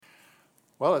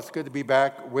Well, it's good to be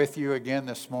back with you again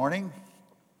this morning.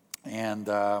 And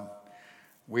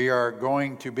we are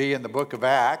going to be in the book of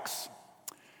Acts.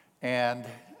 And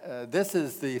this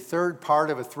is the third part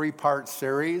of a three-part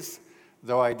series,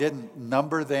 though I didn't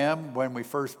number them when we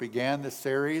first began this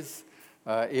series.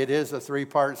 It is a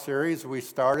three-part series. We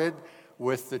started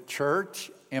with the church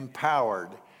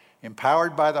empowered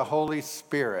by the Holy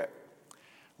Spirit.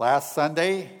 Last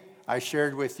Sunday, I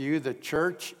shared with you the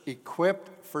church equipped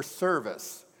for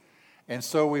service. And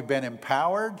so we've been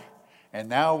empowered, and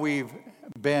now we've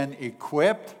been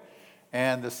equipped.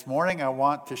 And this morning I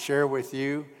want to share with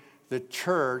you the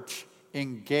church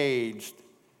engaged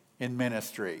in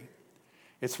ministry.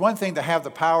 It's one thing to have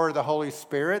the power of the Holy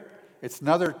Spirit. It's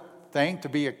another thing to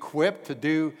be equipped to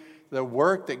do the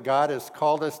work that God has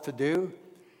called us to do.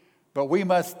 But we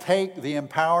must take the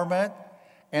empowerment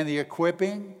and the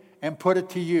equipping and put it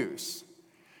to use.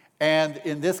 And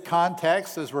in this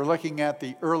context, as we're looking at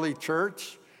the early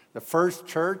church, the first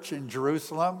church in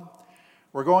Jerusalem,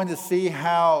 we're going to see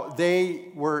how they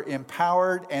were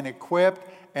empowered and equipped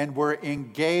and were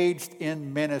engaged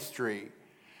in ministry.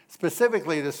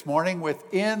 Specifically this morning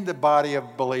within the body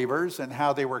of believers and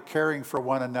how they were caring for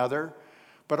one another,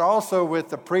 but also with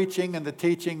the preaching and the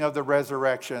teaching of the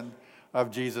resurrection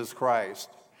of Jesus Christ.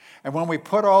 And when we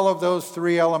put all of those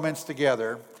three elements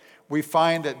together, we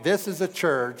find that this is a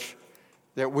church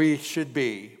that we should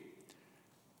be,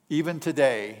 even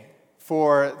today.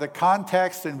 For the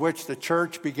context in which the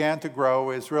church began to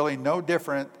grow is really no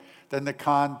different than the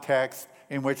context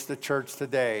in which the church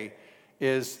today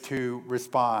is to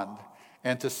respond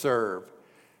and to serve.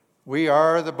 We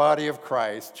are the body of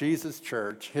Christ, Jesus'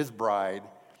 church, his bride,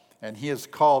 and he has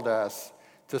called us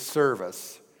to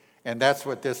service. And that's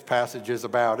what this passage is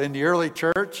about. In the early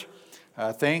church,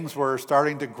 things were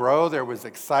starting to grow. There was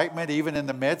excitement even in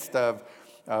the midst of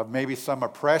maybe some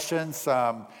oppression,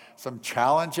 some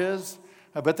challenges.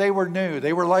 But they were new.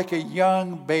 They were like a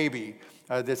young baby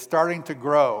that's starting to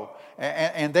grow.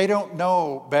 And they don't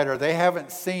know better. They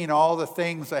haven't seen all the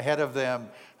things ahead of them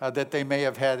that they may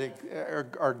have had or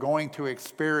are going to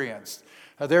experience.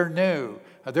 They're new.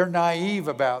 They're naive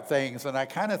about things. And I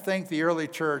kind of think the early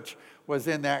church was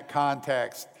in that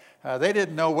context. They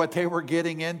didn't know what they were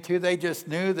getting into. They just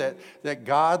knew that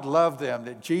God loved them,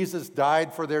 that Jesus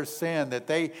died for their sin, that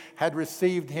they had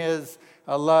received his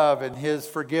love and his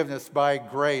forgiveness by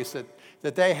grace,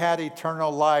 that they had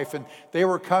eternal life, and they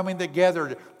were coming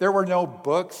together. There were no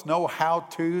books, no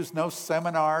how-tos, no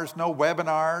seminars, no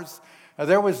webinars.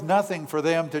 There was nothing for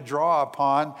them to draw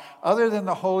upon other than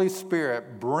the Holy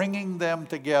Spirit bringing them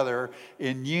together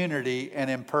in unity and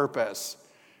in purpose.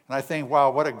 And I think, wow,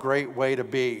 what a great way to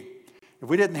be. If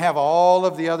we didn't have all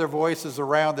of the other voices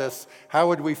around us, how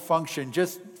would we function?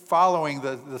 Just following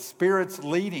the Spirit's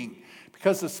leading.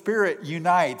 Because the Spirit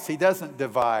unites. He doesn't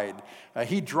divide.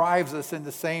 He drives us in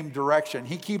the same direction.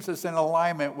 He keeps us in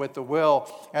alignment with the will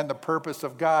and the purpose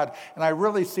of God. And I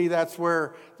really see that's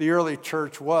where the early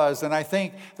church was. And I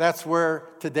think that's where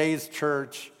today's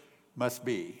church must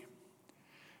be.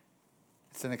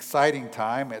 It's an exciting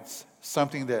time. It's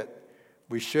something that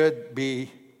we should be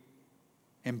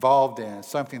involved in,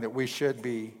 something that we should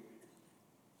be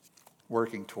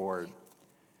working toward.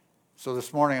 So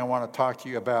this morning I want to talk to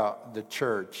you about the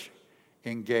church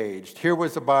engaged. Here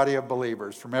was a body of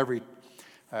believers from every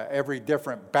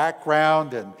different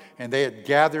background, and they had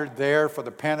gathered there for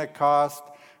the Pentecost,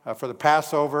 for the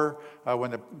Passover, when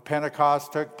the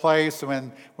Pentecost took place,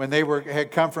 when they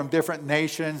had come from different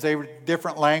nations, they were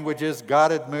different languages. God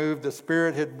had moved, the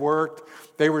Spirit had worked.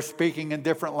 They were speaking in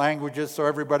different languages so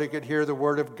everybody could hear the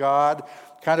Word of God.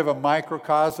 Kind of a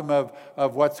microcosm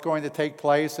of what's going to take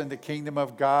place in the kingdom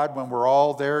of God when we're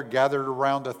all there gathered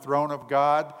around the throne of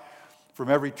God from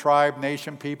every tribe,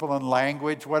 nation, people, and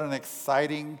language. What an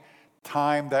exciting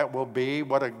time that will be.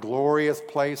 What a glorious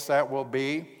place that will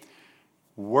be.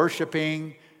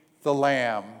 Worshiping the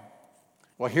Lamb.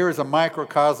 Well, here's a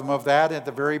microcosm of that at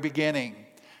the very beginning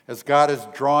as God is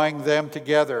drawing them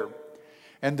together.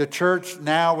 And the church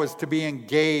now was to be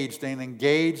engaged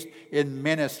in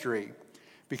ministry.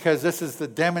 Because this is the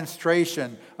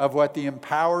demonstration of what the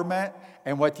empowerment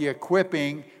and what the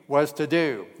equipping was to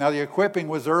do. Now, the equipping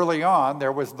was early on.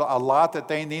 There was a lot that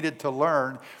they needed to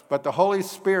learn. But the Holy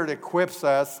Spirit equips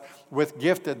us with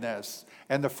giftedness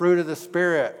and the fruit of the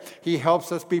Spirit. He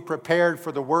helps us be prepared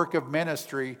for the work of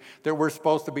ministry that we're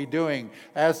supposed to be doing.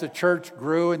 As the church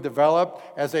grew and developed,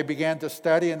 as they began to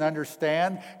study and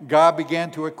understand, God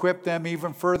began to equip them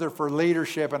even further for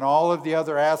leadership and all of the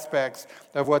other aspects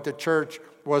of what the church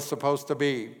was supposed to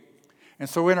be. And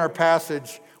so in our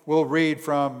passage, we'll read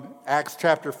from Acts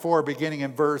chapter 4, beginning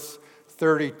in verse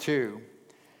 32.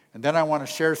 And then I want to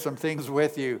share some things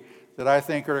with you that I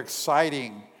think are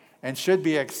exciting and should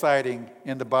be exciting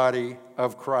in the body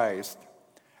of Christ.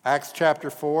 Acts chapter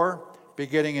 4,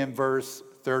 beginning in verse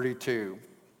 32.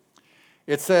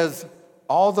 It says,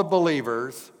 "All the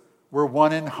believers were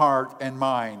one in heart and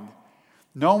mind.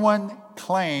 No one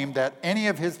claimed that any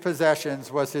of his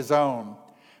possessions was his own,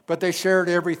 but they shared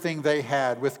everything they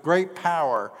had. With great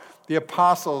power, the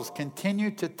apostles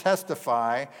continued to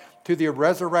testify to the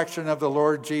resurrection of the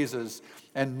Lord Jesus,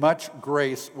 and much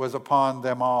grace was upon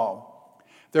them all.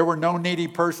 There were no needy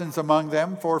persons among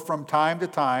them, for from time to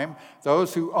time,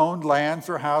 those who owned lands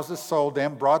or houses sold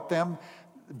them, brought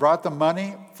the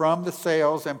money from the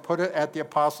sales and put it at the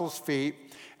apostles' feet,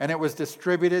 and it was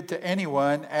distributed to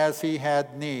anyone as he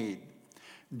had need.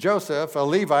 Joseph, a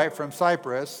Levite from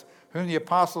Cyprus, whom the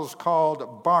apostles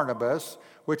called Barnabas,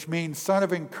 which means son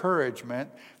of encouragement,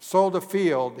 sold a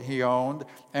field he owned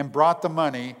and brought the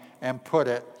money and put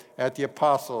it at the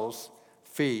apostles'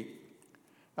 feet."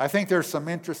 I think there's some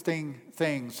interesting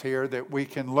things here that we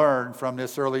can learn from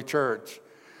this early church.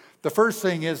 The first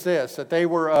thing is this, that they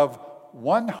were of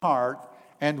one heart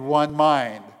and one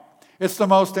mind. It's the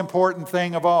most important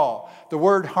thing of all. The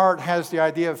word heart has the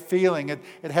idea of feeling.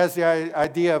 It has the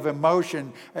idea of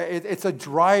emotion. It's a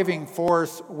driving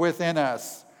force within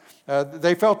us.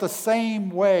 They felt the same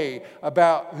way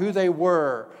about who they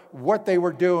were, what they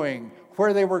were doing,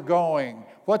 where they were going,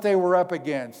 what they were up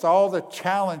against, all the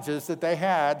challenges that they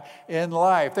had in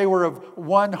life. They were of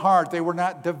one heart. They were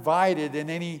not divided in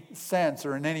any sense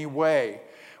or in any way.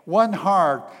 One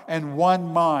heart and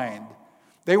one mind.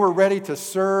 They were ready to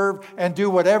serve and do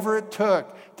whatever it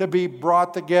took to be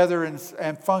brought together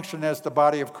and function as the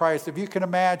body of Christ. If you can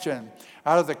imagine,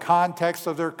 out of the context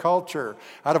of their culture,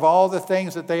 out of all the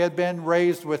things that they had been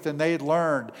raised with and they had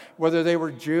learned, whether they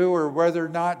were Jew or whether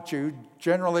not Jew,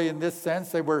 generally in this sense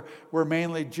they were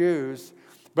mainly Jews.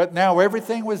 But now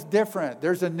everything was different.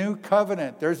 There's a new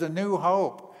covenant. There's a new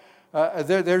hope.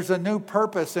 There's a new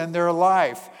purpose in their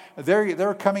life.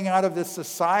 They're coming out of this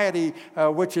society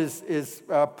which is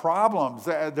problems.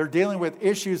 They're dealing with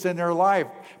issues in their life.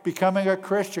 Becoming a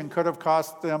Christian could have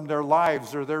cost them their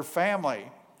lives or their family.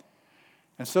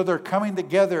 And so they're coming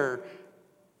together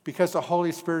because the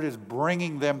Holy Spirit is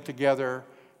bringing them together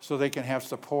so they can have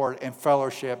support and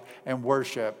fellowship and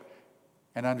worship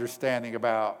and understanding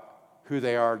about who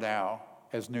they are now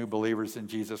as new believers in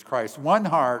Jesus Christ. One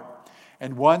heart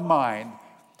and one mind.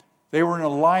 They were in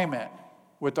alignment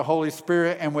with the Holy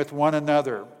Spirit and with one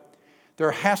another. There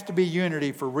has to be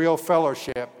unity for real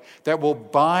fellowship that will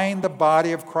bind the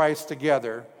body of Christ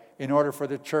together in order for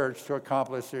the church to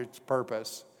accomplish its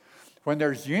purpose. When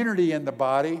there's unity in the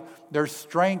body, there's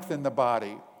strength in the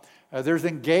body. There's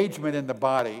engagement in the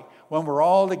body. When we're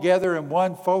all together in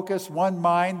one focus, one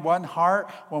mind, one heart,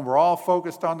 when we're all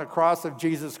focused on the cross of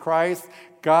Jesus Christ,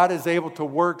 God is able to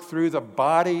work through the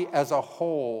body as a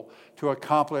whole to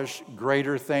accomplish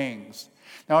greater things.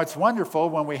 Now, it's wonderful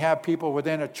when we have people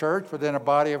within a church, within a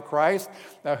body of Christ,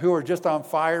 who are just on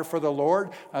fire for the Lord.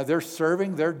 They're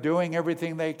serving, they're doing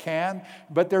everything they can,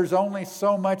 but there's only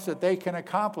so much that they can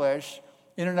accomplish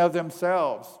in and of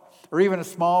themselves, or even a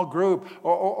small group,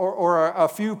 or a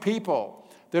few people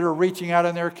that are reaching out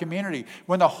in their community.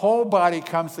 When the whole body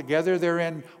comes together, they're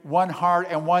in one heart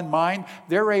and one mind.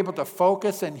 They're able to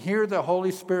focus and hear the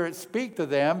Holy Spirit speak to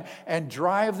them and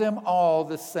drive them all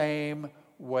the same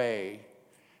way.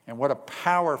 And what a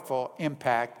powerful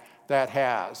impact that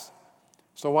has.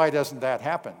 So why doesn't that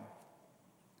happen?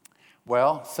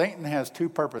 Well, Satan has two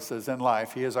purposes in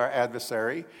life. He is our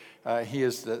adversary. He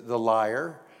is the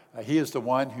liar. He is the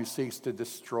one who seeks to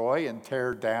destroy and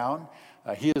tear down.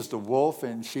 He is the wolf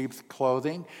in sheep's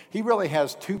clothing. He really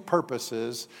has two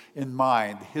purposes in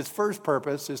mind. His first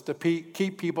purpose is to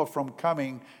keep people from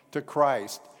coming to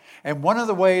Christ. And one of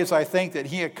the ways I think that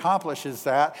he accomplishes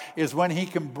that is when he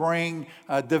can bring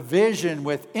division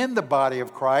within the body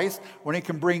of Christ, when he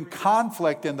can bring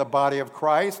conflict in the body of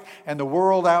Christ, and the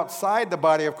world outside the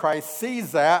body of Christ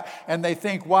sees that, and they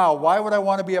think, wow, why would I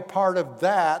want to be a part of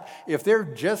that if they're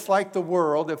just like the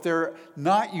world, if they're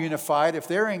not unified, if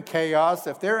they're in chaos,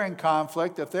 if they're in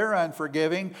conflict, if they're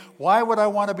unforgiving, why would I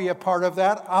want to be a part of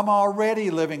that? I'm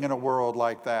already living in a world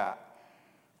like that.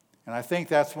 And I think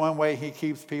that's one way he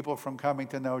keeps people from coming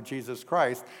to know Jesus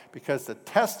Christ, because the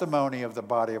testimony of the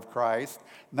body of Christ,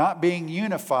 not being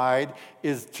unified,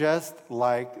 is just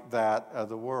like that of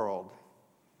the world.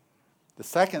 The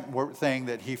second thing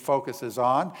that he focuses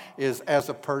on is as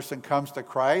a person comes to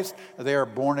Christ, they are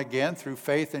born again through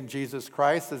faith in Jesus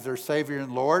Christ as their Savior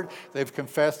and Lord. They've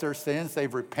confessed their sins.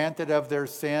 They've repented of their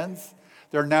sins.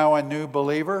 They're now a new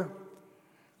believer.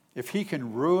 if he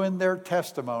can ruin their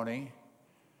testimony,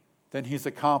 then he's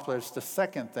accomplished the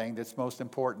second thing that's most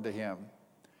important to him.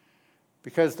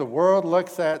 Because the world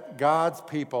looks at God's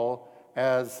people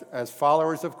as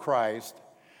followers of Christ,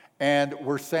 and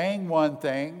we're saying one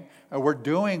thing, and we're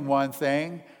doing one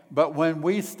thing, but when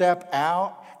we step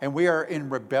out and we are in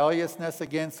rebelliousness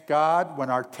against God, when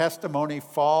our testimony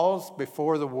falls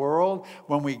before the world,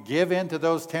 when we give in to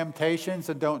those temptations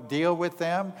and don't deal with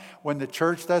them, when the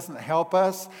church doesn't help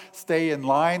us stay in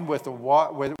line with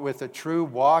the true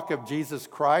walk of Jesus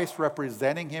Christ,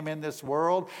 representing him in this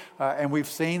world, and we've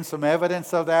seen some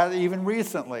evidence of that even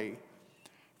recently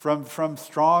from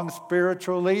strong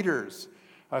spiritual leaders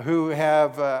who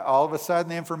have all of a sudden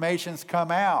the information's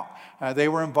come out. They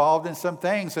were involved in some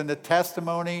things and the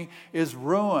testimony is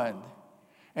ruined.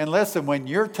 And listen, when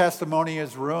your testimony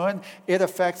is ruined, it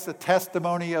affects the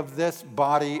testimony of this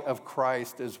body of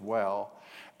Christ as well.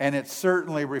 And it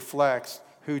certainly reflects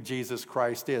who Jesus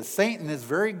Christ is. Satan is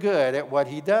very good at what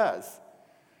he does.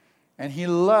 And he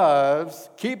loves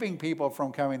keeping people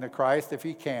from coming to Christ if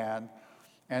he can,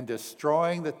 and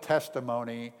destroying the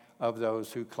testimony of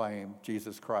those who claim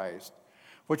Jesus Christ.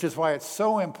 Which is why it's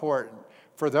so important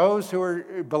for those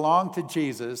who belong to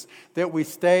Jesus that we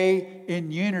stay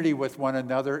in unity with one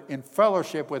another, in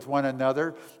fellowship with one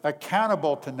another,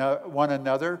 accountable to one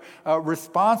another,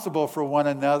 responsible for one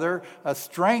another,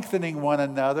 strengthening one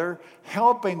another,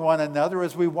 helping one another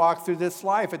as we walk through this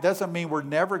life. It doesn't mean we're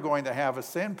never going to have a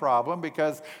sin problem,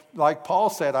 because like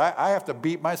Paul said, I have to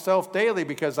beat myself daily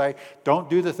because I don't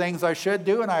do the things I should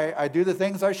do and I do the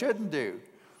things I shouldn't do.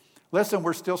 Listen,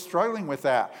 we're still struggling with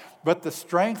that. But the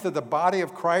strength of the body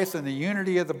of Christ and the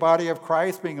unity of the body of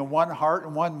Christ, being in one heart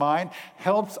and one mind,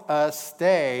 helps us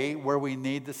stay where we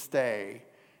need to stay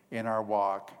in our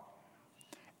walk,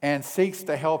 and seeks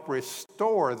to help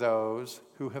restore those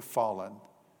who have fallen.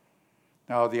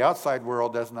 Now, the outside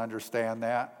world doesn't understand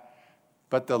that,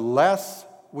 but the less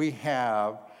we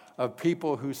have of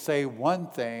people who say one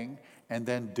thing and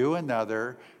then do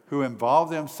another, who involve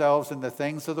themselves in the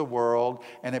things of the world,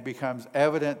 and it becomes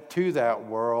evident to that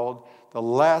world, the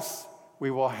less we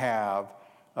will have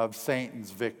of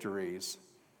Satan's victories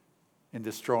in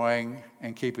destroying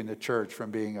and keeping the church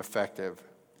from being effective.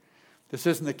 This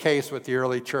isn't the case with the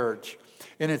early church.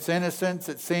 In its innocence,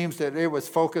 it seems that it was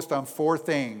focused on four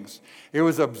things. It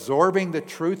was absorbing the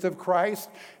truth of Christ,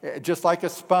 just like a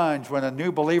sponge. When a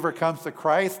new believer comes to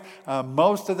Christ,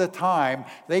 most of the time,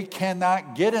 they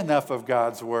cannot get enough of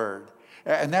God's word.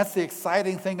 And that's the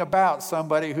exciting thing about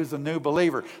somebody who's a new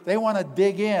believer. They want to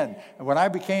dig in. And when I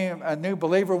became a new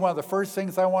believer, one of the first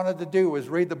things I wanted to do was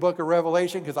read the book of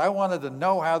Revelation, because I wanted to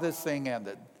know how this thing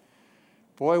ended.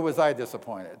 Boy, was I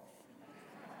disappointed.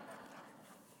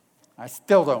 I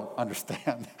still don't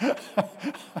understand.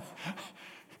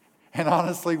 And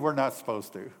honestly, we're not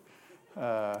supposed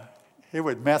to. It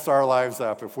would mess our lives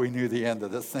up if we knew the end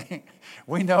of this thing.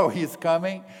 We know he's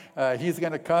coming. He's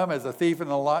going to come as a thief in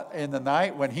the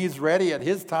night. When he's ready at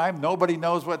his time, nobody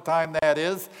knows what time that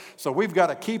is. So we've got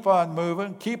to keep on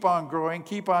moving, keep on growing,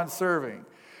 keep on serving.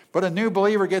 But a new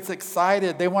believer gets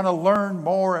excited. They want to learn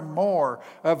more and more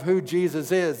of who Jesus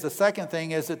is. The second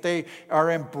thing is that they are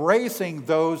embracing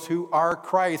those who are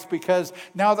Christ, because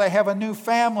now they have a new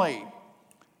family.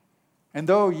 And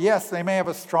though, yes, they may have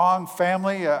a strong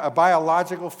family, a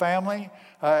biological family,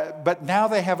 but now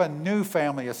they have a new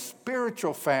family, a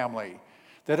spiritual family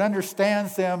that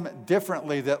understands them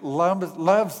differently, that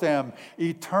loves them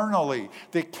eternally,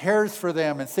 that cares for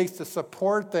them and seeks to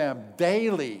support them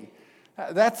daily.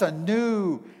 That's a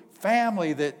new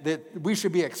family that we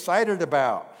should be excited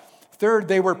about. Third,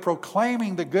 they were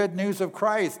proclaiming the good news of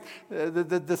Christ.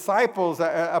 The disciples,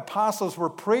 apostles were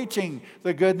preaching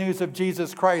the good news of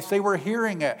Jesus Christ. They were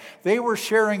hearing it. They were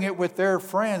sharing it with their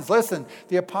friends. Listen,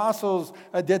 the apostles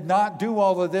did not do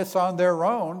all of this on their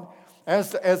own.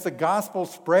 As the gospel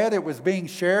spread, it was being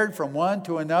shared from one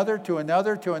to another, to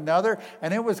another, to another,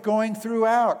 and it was going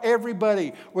throughout.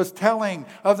 Everybody was telling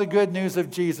of the good news of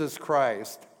Jesus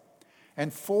Christ.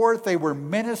 And fourth, they were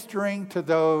ministering to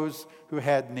those who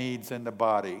had needs in the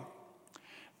body.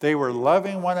 They were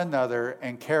loving one another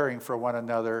and caring for one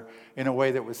another in a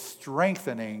way that was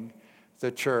strengthening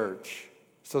the church.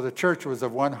 So the church was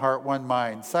of one heart, one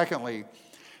mind. Secondly,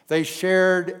 they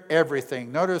shared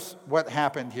everything. Notice what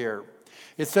happened here.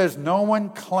 It says, no one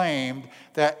claimed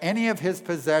that any of his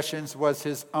possessions was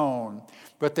his own,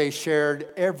 but they shared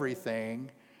everything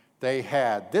they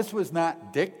had. This was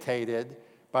not dictated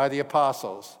by the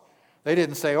apostles. They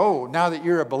didn't say, oh, now that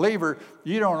you're a believer,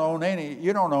 you don't own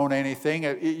anything.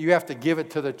 You have to give it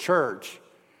to the church.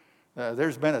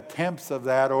 There's been attempts of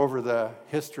that over the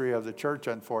history of the church,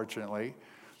 unfortunately.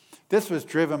 This was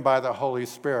driven by the Holy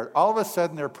Spirit. All of a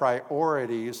sudden, their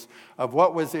priorities of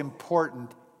what was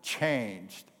important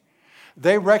changed.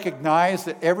 They recognized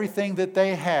that everything that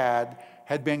they had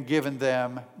been given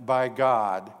them by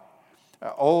God.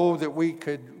 Oh, that we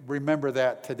could remember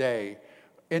that today.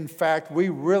 In fact, we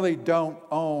really don't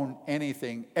own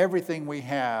anything. Everything we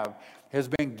have has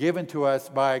been given to us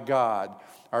by God.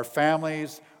 Our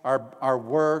families, our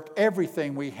work,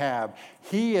 everything we have.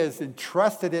 He has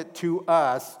entrusted it to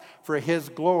us for His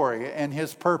glory and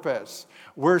His purpose.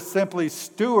 We're simply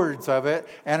stewards of it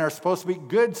and are supposed to be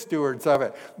good stewards of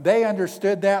it. They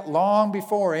understood that long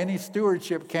before any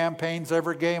stewardship campaigns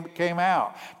ever came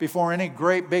out, before any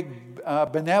great big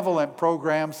benevolent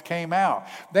programs came out.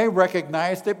 They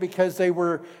recognized it because they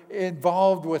were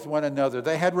involved with one another.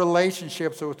 They had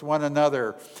relationships with one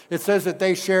another. It says that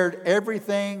they shared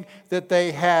everything that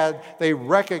they had. They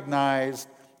recognized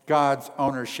God's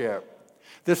ownership.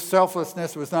 This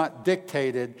selflessness was not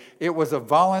dictated. It was a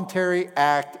voluntary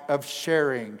act of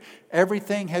sharing.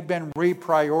 Everything had been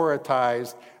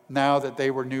reprioritized now that they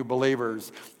were new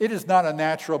believers. It is not a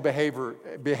natural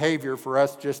behavior for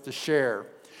us just to share.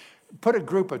 Put a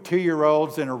group of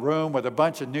 2-year-olds in a room with a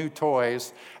bunch of new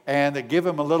toys and give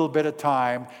them a little bit of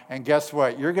time, and guess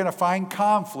what? You're going to find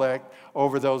conflict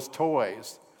over those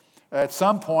toys. At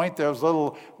some point, those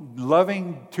little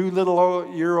loving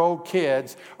 2-year-old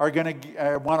kids are going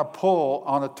to want to pull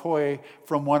on a toy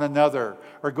from one another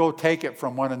or go take it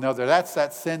from one another. That's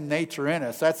that sin nature in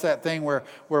us. That's that thing where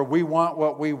we want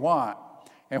what we want,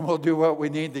 and we'll do what we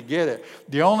need to get it.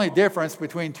 The only difference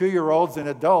between 2-year-olds and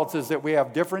adults is that we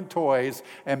have different toys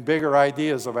and bigger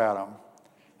ideas about them.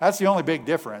 That's the only big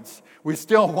difference. We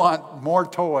still want more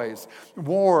toys.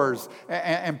 Wars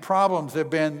and problems have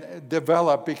been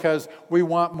developed because we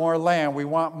want more land, we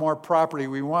want more property,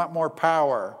 we want more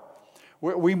power.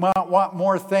 We might want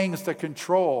more things to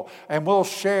control, and we'll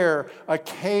share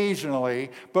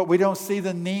occasionally, but we don't see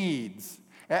the needs.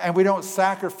 And we don't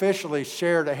sacrificially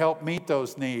share to help meet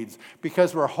those needs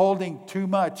because we're holding too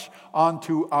much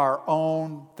onto our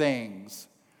own things,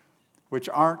 which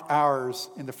aren't ours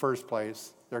in the first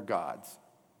place. They're God's.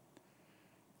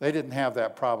 They didn't have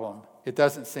that problem, it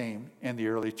doesn't seem, in the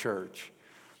early church.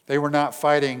 They were not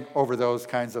fighting over those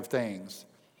kinds of things.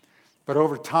 But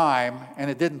over time,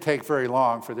 and it didn't take very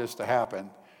long for this to happen,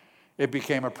 it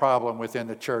became a problem within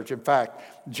the church. In fact,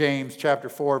 James chapter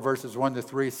 4, verses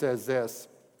 1-3 says this: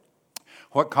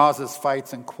 "What causes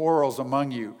fights and quarrels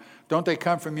among you? Don't they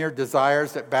come from your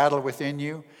desires that battle within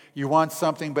you? You want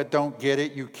something but don't get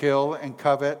it. You kill and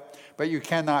covet, but you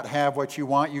cannot have what you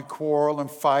want. You quarrel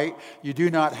and fight. You do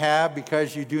not have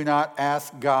because you do not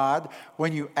ask God.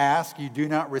 When you ask, you do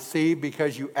not receive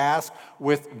because you ask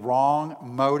with wrong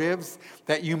motives,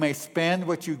 that you may spend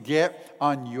what you get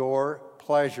on your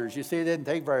pleasures." You see, it didn't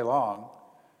take very long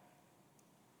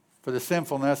for the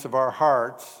sinfulness of our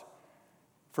hearts,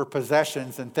 for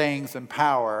possessions and things and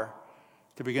power,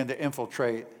 to begin to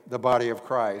infiltrate the body of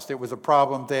Christ. It was a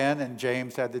problem then, and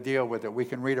James had to deal with it. We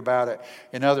can read about it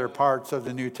in other parts of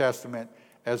the New Testament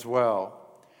as well.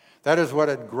 That is what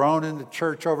had grown in the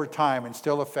church over time and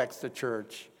still affects the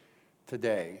church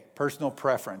today. Personal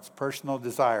preference, personal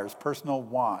desires, personal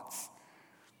wants.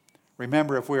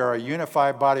 Remember, if we are a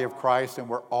unified body of Christ and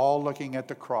we're all looking at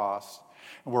the cross,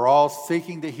 and we're all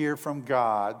seeking to hear from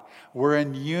God, we're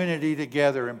in unity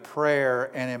together in prayer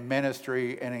and in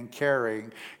ministry and in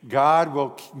caring, God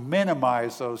will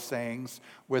minimize those things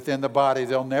within the body.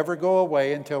 They'll never go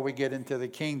away until we get into the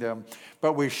kingdom,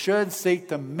 but we should seek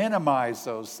to minimize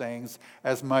those things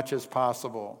as much as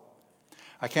possible.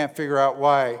 I can't figure out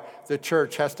why the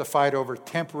church has to fight over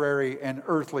temporary and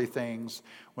earthly things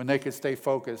when they could stay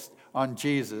focused on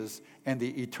Jesus and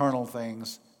the eternal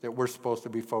things that we're supposed to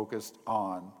be focused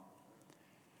on.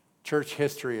 Church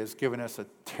history has given us a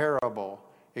terrible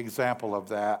example of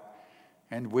that,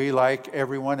 and we, like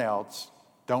everyone else,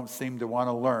 don't seem to want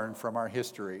to learn from our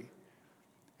history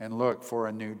and look for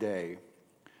a new day.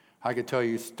 I could tell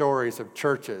you stories of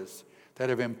churches that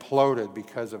have imploded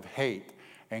because of hate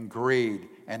and greed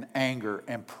and anger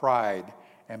and pride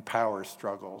and power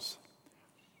struggles.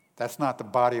 That's not the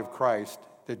body of Christ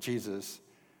that Jesus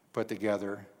put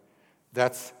together.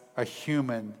 That's a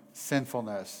human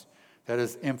sinfulness that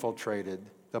has infiltrated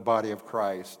the body of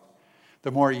Christ.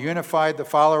 The more unified the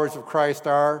followers of Christ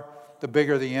are, the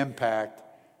bigger the impact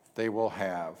they will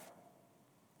have.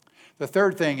 The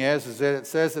third thing is that it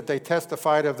says that they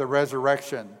testified of the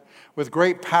resurrection with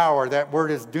great power. That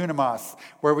word is dunamis,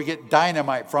 where we get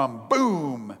dynamite from.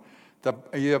 Boom!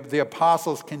 The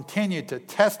apostles continued to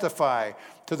testify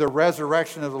to the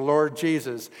resurrection of the Lord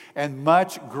Jesus, and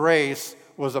much grace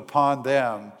was upon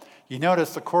them. You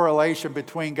notice the correlation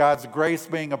between God's grace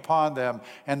being upon them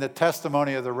and the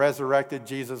testimony of the resurrected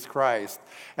Jesus Christ.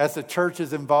 As the church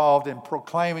is involved in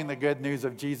proclaiming the good news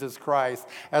of Jesus Christ,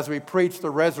 as we preach the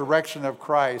resurrection of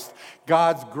Christ,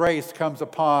 God's grace comes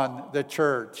upon the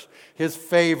church. His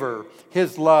favor,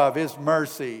 His love, His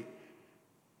mercy.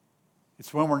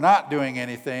 It's when we're not doing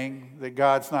anything that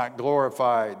God's not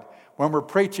glorified. When we're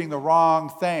preaching the wrong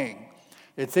thing.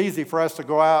 It's easy for us to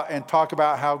go out and talk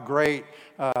about how great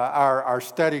our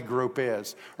study group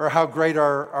is, or how great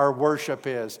our worship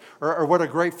is, or what a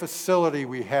great facility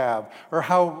we have, or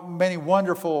how many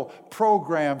wonderful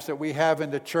programs that we have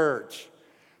in the church.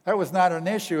 That was not an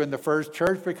issue in the first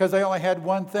church because they only had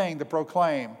one thing to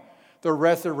proclaim: the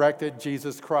resurrected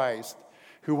Jesus Christ,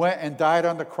 who went and died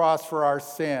on the cross for our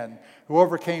sin, who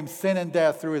overcame sin and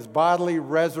death through His bodily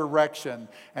resurrection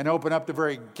and opened up the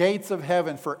very gates of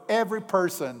heaven for every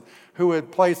person who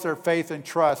would place their faith and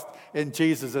trust in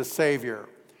Jesus as Savior.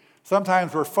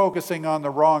 Sometimes we're focusing on the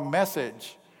wrong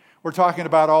message. We're talking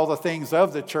about all the things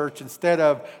of the church instead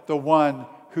of the one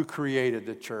who created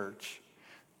the church,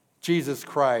 Jesus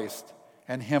Christ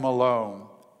and Him alone.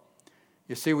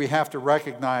 You see, we have to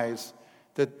recognize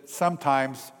that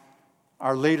sometimes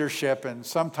our leadership, and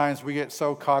sometimes we get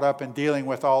so caught up in dealing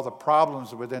with all the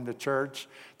problems within the church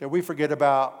that we forget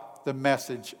about the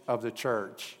message of the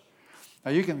church. Now,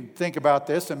 you can think about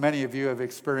this, and many of you have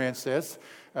experienced this,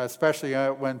 especially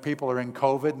when people are in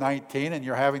COVID-19 and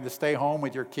you're having to stay home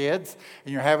with your kids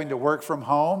and you're having to work from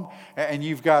home and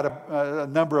you've got a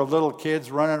number of little kids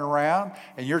running around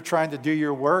and you're trying to do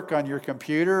your work on your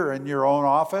computer or in your own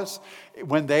office.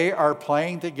 When they are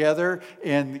playing together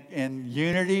in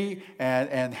unity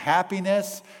and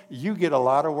happiness, you get a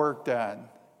lot of work done.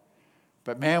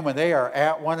 But man, when they are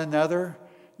at one another,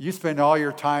 you spend all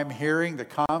your time hearing the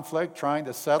conflict, trying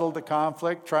to settle the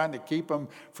conflict, trying to keep them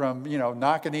from,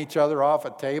 knocking each other off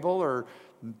a table or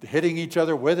hitting each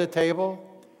other with a table.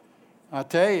 I'll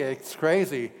tell you, it's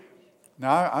crazy.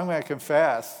 Now, I'm going to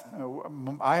confess,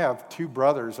 I have two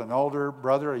brothers, an older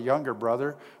brother, a younger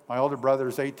brother. My older brother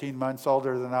is 18 months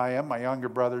older than I am. My younger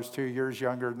brother is 2 years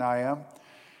younger than I am.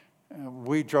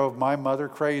 We drove my mother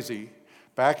crazy.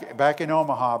 Back in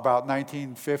Omaha, about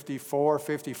 1954,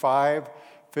 55,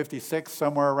 56,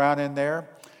 somewhere around in there.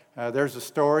 There's a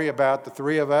story about the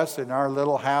three of us in our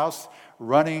little house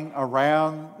running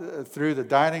around through the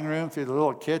dining room, through the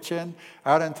little kitchen,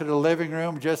 out into the living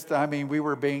room. We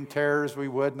were being terrors. We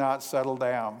would not settle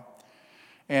down.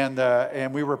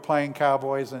 And we were playing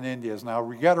cowboys and Indians. Now,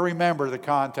 we got to remember the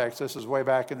context. This is way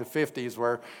back in the 50s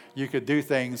where you could do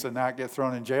things and not get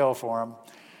thrown in jail for them.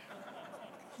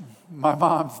 My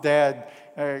mom's dad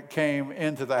came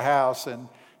into the house and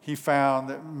he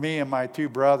found me and my two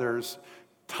brothers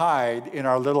tied in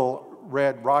our little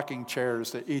red rocking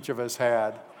chairs that each of us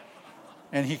had.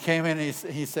 And he came in and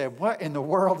he said, "What in the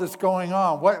world is going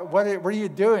on? What are you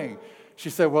doing?"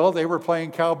 She said, "Well, they were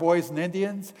playing cowboys and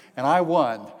Indians, and I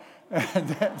won." And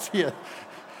then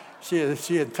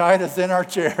she had tied us in our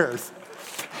chairs.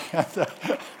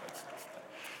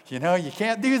 You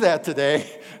can't do that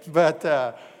today.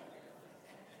 But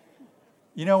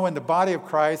when the body of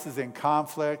Christ is in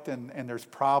conflict and there's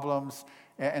problems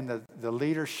and the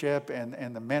leadership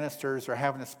and the ministers are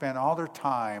having to spend all their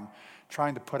time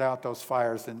trying to put out those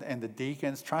fires and the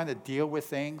deacons trying to deal with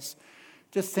things,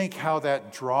 just think how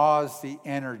that draws the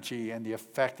energy and the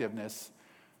effectiveness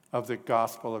of the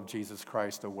gospel of Jesus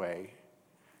Christ away.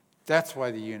 That's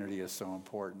why the unity is so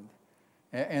important.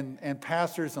 And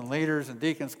pastors and leaders and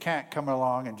deacons can't come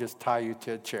along and just tie you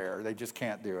to a chair. They just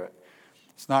can't do it.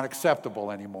 It's not acceptable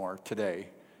anymore today.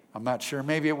 I'm not sure.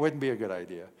 Maybe it wouldn't be a good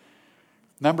idea.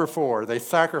 Number 4, they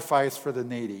sacrifice for the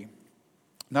needy.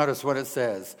 Notice what it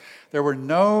says. There were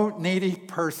no needy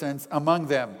persons among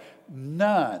them.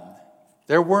 None.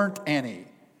 There weren't any.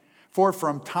 For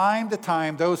from time to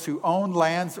time, those who owned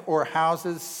lands or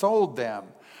houses sold them,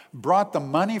 brought the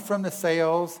money from the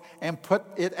sales, and put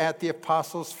it at the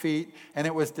apostles' feet, and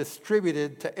it was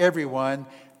distributed to everyone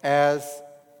as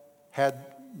had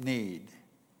need.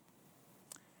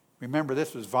 Remember,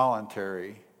 this was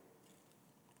voluntary.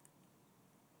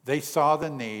 They saw the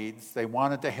needs, they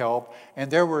wanted to help, and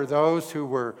there were those who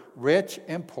were rich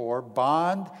and poor,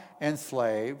 bond and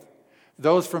slave,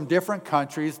 those from different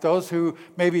countries, those who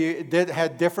maybe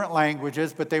had different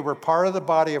languages, but they were part of the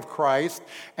body of Christ.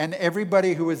 And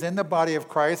everybody who was in the body of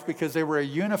Christ, because they were a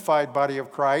unified body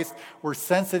of Christ, were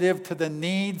sensitive to the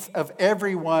needs of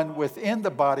everyone within the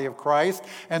body of Christ.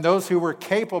 And those who were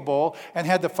capable and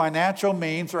had the financial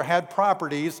means or had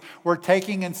properties were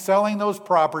taking and selling those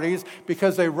properties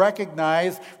because they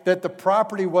recognized that the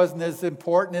property wasn't as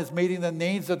important as meeting the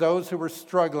needs of those who were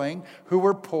struggling, who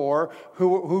were poor,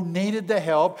 who needed the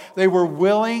help. They were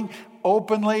willing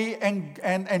openly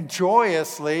and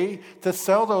joyously to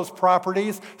sell those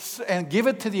properties and give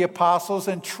it to the apostles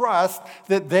and trust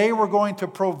that they were going to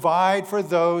provide for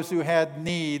those who had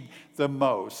need the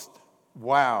most.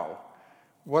 Wow,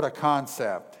 what a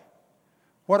concept.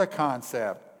 What a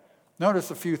concept.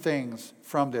 Notice a few things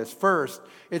from this. First,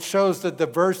 it shows the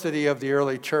diversity of the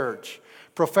early church.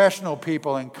 Professional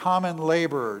people and common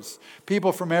laborers,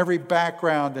 people from every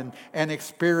background and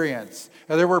experience.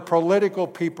 There were political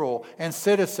people and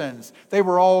citizens. They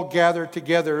were all gathered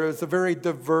together. It was a very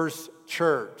diverse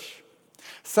church.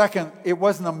 Second, it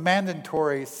wasn't a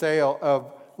mandatory sale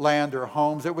of land or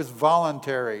homes. It was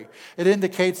voluntary. It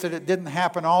indicates that it didn't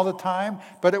happen all the time,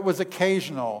 but it was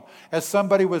occasional. As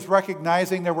somebody was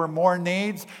recognizing there were more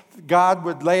needs, God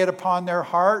would lay it upon their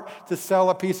heart to sell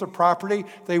a piece of property.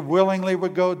 They willingly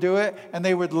would go do it, and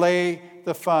they would lay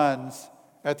the funds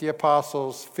at the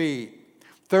apostles' feet.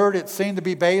 Third, it seemed to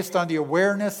be based on the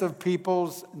awareness of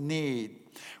people's need.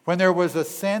 When there was a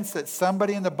sense that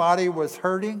somebody in the body was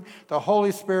hurting, the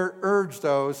Holy Spirit urged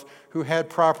those who had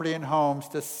property and homes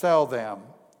to sell them.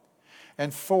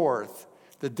 And fourth,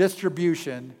 the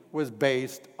distribution was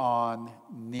based on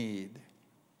need.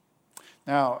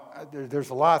 Now, there's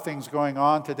a lot of things going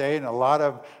on today and a lot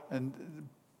of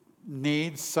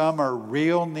needs. Some are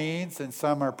real needs and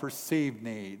some are perceived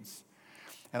needs.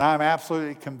 And I'm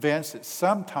absolutely convinced that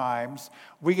sometimes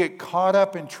we get caught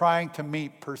up in trying to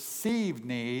meet perceived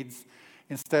needs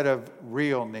instead of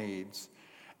real needs.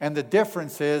 And the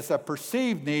difference is a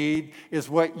perceived need is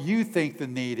what you think the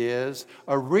need is.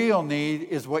 A real need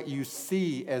is what you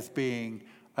see as being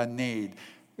a need.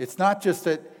 It's not just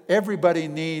that everybody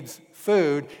needs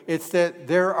food. It's that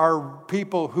there are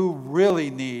people who really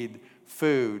need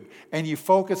food. And you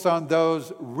focus on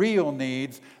those real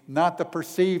needs, not the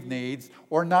perceived needs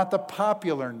or not the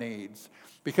popular needs.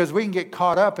 Because we can get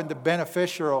caught up in the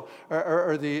beneficial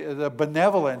or the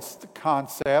benevolence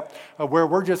concept of where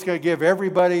we're just going to give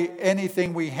everybody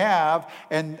anything we have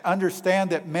and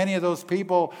understand that many of those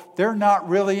people, they're not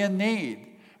really in need.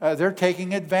 They're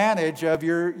taking advantage of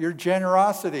your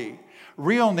generosity.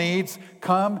 Real needs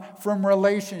come from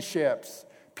relationships.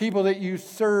 People that you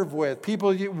serve with,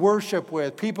 people you worship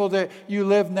with, people that you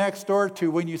live next door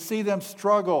to. When you see them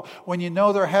struggle, when you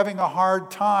know they're having a hard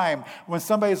time, when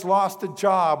somebody's lost a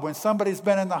job, when somebody's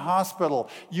been in the hospital,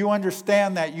 you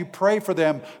understand that. You pray for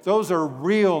them. Those are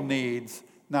real needs,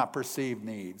 not perceived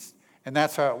needs. And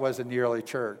that's how it was in the early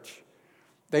church.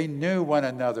 They knew one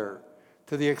another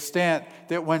to the extent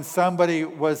that when somebody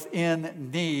was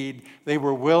in need, they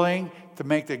were willing to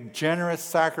make the generous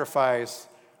sacrifice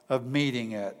of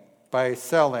meeting it by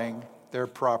selling their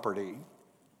property.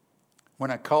 When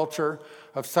a culture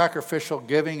of sacrificial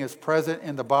giving is present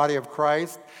in the body of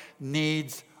Christ,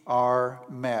 needs are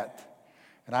met.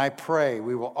 And I pray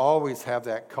we will always have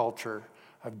that culture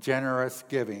of generous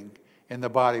giving in the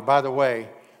body. By the way,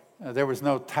 there was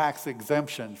no tax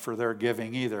exemption for their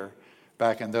giving either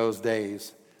back in those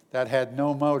days. That had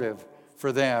no motive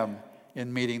for them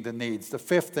in meeting the needs. The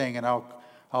fifth thing, and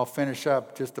I'll finish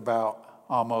up just about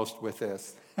almost with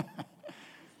this.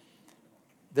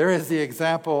 There is the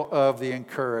example of the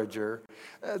encourager.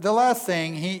 The last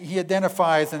thing, he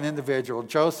identifies an individual,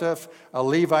 Joseph, a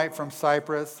Levite from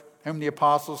Cyprus, whom the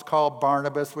apostles called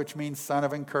Barnabas, which means son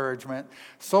of encouragement,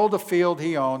 sold a field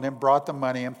he owned and brought the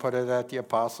money and put it at the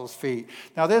apostles' feet.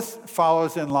 Now this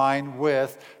follows in line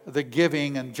with the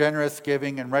giving and generous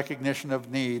giving and recognition of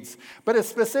needs, but it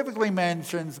specifically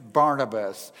mentions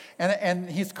Barnabas, and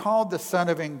he's called the son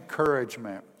of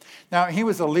encouragement. Now, he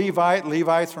was a Levite.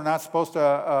 Levites were not supposed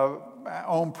to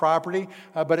own property,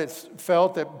 but it's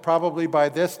felt that probably by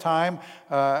this time,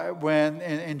 when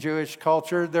in Jewish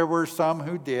culture, there were some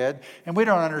who did. And we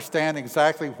don't understand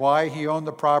exactly why he owned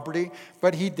the property,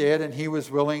 but he did, and he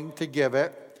was willing to give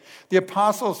it. The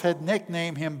apostles had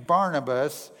nicknamed him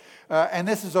Barnabas, and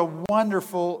this is a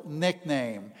wonderful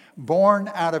nickname,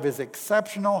 born out of his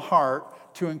exceptional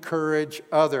heart to encourage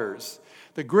others.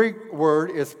 The Greek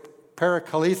word is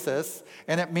paraklesis,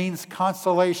 and it means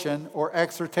consolation or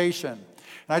exhortation.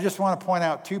 And I just want to point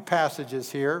out two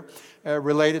passages here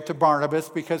related to Barnabas,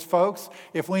 because, folks,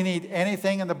 if we need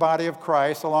anything in the body of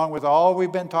Christ, along with all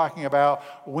we've been talking about,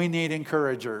 we need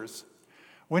encouragers.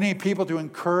 We need people to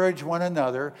encourage one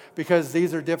another, because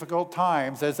these are difficult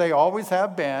times, as they always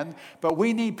have been. But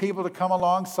we need people to come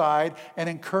alongside and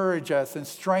encourage us and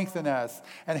strengthen us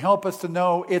and help us to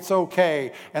know it's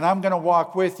okay. And I'm going to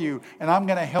walk with you, and I'm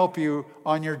going to help you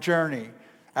on your journey.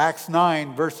 Acts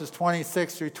 9, verses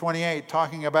 26 through 28,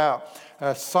 talking about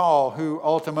Saul, who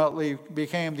ultimately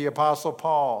became the Apostle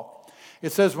Paul.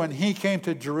 It says, when he came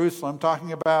to Jerusalem,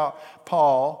 talking about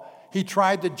Paul, he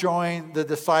tried to join the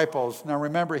disciples. Now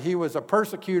remember, he was a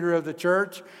persecutor of the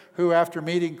church who, after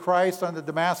meeting Christ on the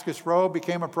Damascus Road,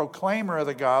 became a proclaimer of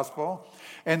the gospel.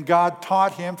 And God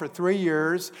taught him for 3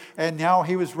 years, and now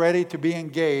he was ready to be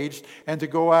engaged and to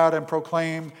go out and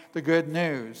proclaim the good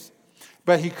news.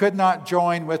 But he could not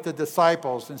join with the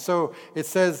disciples. And so it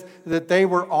says that they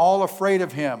were all afraid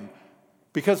of him,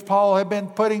 because Paul had been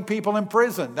putting people in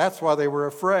prison. That's why they were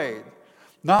afraid,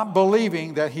 not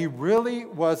believing that he really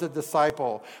was a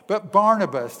disciple. But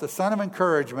Barnabas, the son of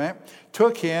encouragement,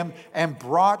 took him and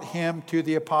brought him to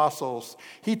the apostles.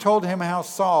 He told him how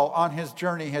Saul, on his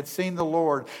journey, had seen the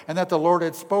Lord, and that the Lord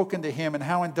had spoken to him, and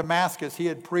how in Damascus he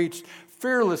had preached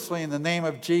fearlessly in the name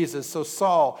of Jesus. So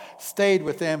Saul stayed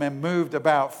with them and moved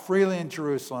about freely in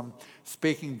Jerusalem,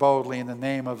 speaking boldly in the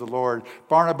name of the Lord.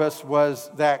 Barnabas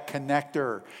was that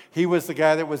connector. He was the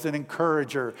guy that was an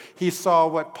encourager. He saw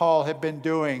what Paul had been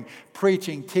doing,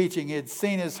 preaching, teaching. He had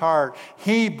seen his heart.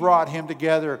 He brought him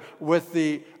together with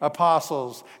the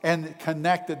apostles and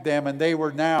connected them, and they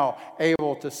were now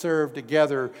able to serve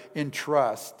together in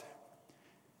trust.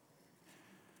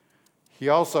 He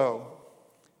also,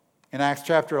 in Acts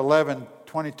chapter 11,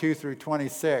 22 through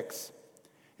 26,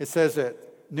 it says that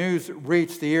news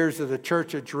reached the ears of the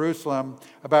church at Jerusalem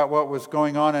about what was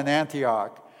going on in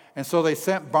Antioch. And so they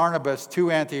sent Barnabas to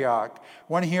Antioch.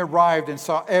 When he arrived and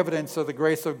saw evidence of the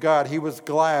grace of God, he was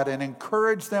glad and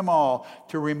encouraged them all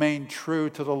to remain true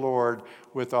to the Lord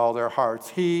with all their hearts.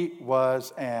 He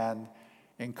was an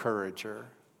encourager.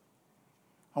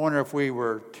 I wonder if we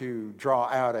were to draw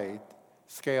out a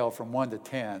scale from 1 to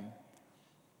 10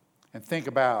 and think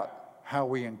about how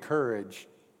we encourage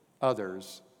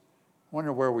others, I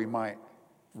wonder where we might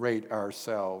rate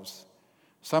ourselves.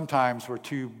 Sometimes we're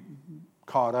too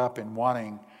caught up in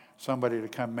wanting somebody to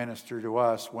come minister to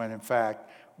us, when in fact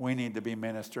we need to be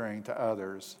ministering to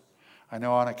others. I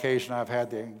know on occasion I've had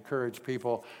to encourage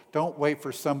people, don't wait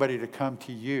for somebody to come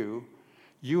to you.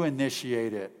 You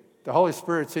initiate it. The Holy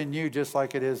Spirit's in you just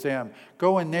like it is them.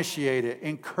 Go initiate it.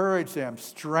 Encourage them.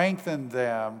 Strengthen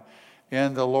them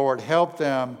in the Lord. Help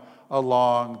them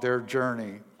along their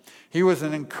journey. He was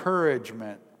an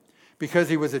encouragement because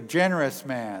he was a generous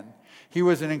man. He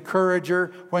was an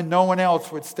encourager when no one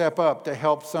else would step up to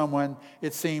help someone.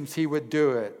 It seems he would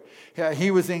do it.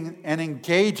 He was an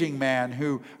engaging man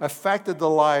who affected the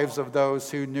lives of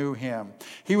those who knew him.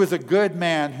 He was a good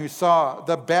man who saw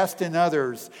the best in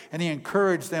others, and he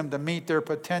encouraged them to meet their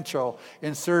potential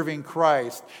in serving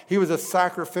Christ. He was a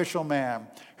sacrificial man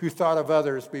who thought of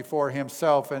others before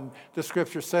himself. And the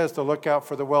scripture says to look out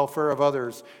for the welfare of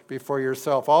others before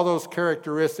yourself. All those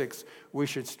characteristics we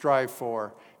should strive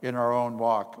for in our own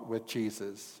walk with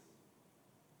Jesus.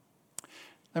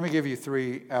 Let me give you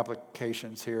 3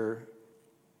 applications here.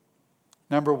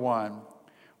 Number 1,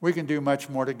 we can do much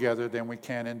more together than we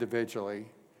can individually.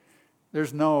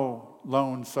 There's no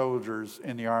lone soldiers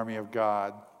in the army of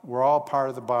God. We're all part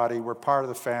of the body. We're part of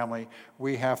the family.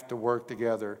 We have to work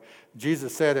together.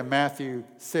 Jesus said in Matthew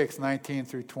 6, 19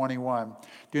 through 21,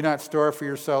 do not store for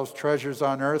yourselves treasures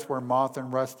on earth where moth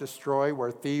and rust destroy, where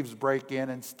thieves break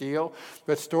in and steal,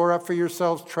 but store up for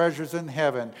yourselves treasures in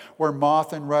heaven where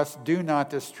moth and rust do not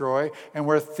destroy, and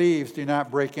where thieves do not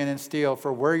break in and steal.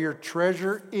 For where your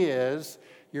treasure is,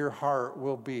 your heart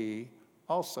will be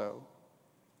also.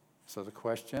 So the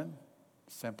question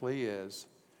simply is,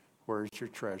 where's your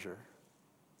treasure?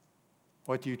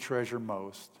 What do you treasure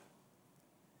most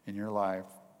in your life?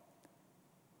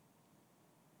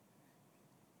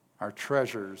 Our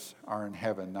treasures are in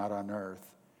heaven, not on earth.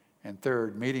 And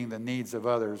third, meeting the needs of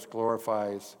others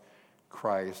glorifies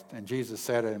Christ. And Jesus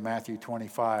said it in Matthew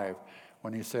 25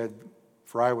 when he said,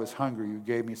 for I was hungry, you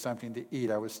gave me something to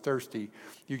eat. I was thirsty,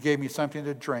 you gave me something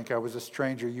to drink. I was a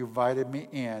stranger, you invited me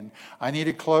in. I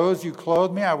needed clothes, you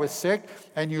clothed me. I was sick,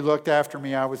 and you looked after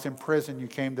me. I was in prison, you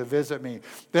came to visit me.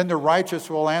 Then the righteous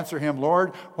will answer him,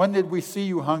 Lord, when did we see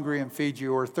you hungry and feed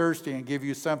you, or thirsty and give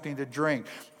you something to drink?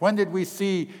 When did we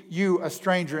see you, a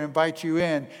stranger, invite you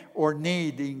in, or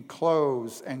needing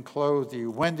clothes and clothe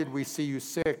you? When did we see you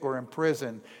sick or in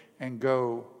prison and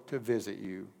go to visit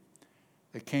you.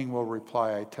 The king will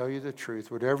reply, I tell you the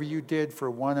truth, whatever you did for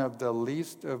one of the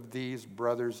least of these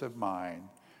brothers of mine,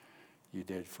 you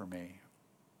did for me.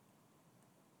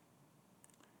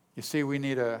 You see, we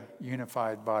need a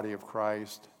unified body of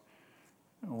Christ.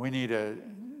 We need a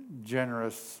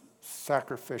generous,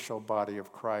 sacrificial body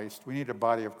of Christ. We need a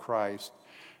body of Christ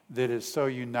that is so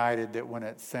united that when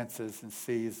it senses and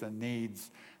sees the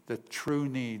needs, the true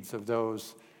needs of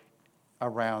those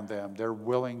around them, they're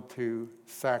willing to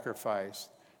sacrifice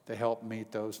to help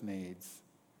meet those needs.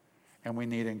 And we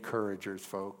need encouragers,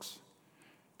 folks,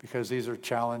 because these are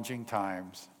challenging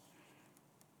times.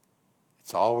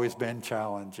 It's always been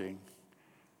challenging,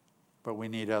 but we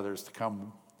need others to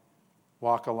come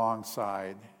walk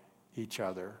alongside each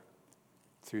other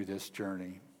through this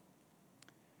journey.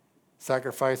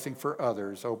 Sacrificing for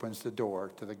others opens the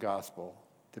door to the gospel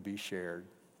to be shared.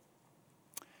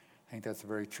 I think that's a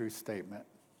very true statement.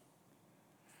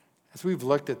 As we've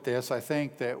looked at this, I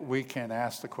think that we can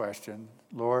ask the question,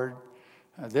 Lord,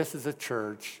 this is a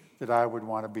church that I would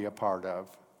want to be a part of.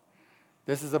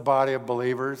 This is a body of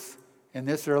believers in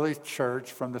this early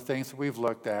church from the things that we've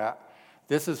looked at.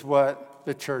 This is what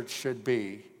the church should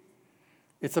be.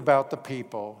 It's about the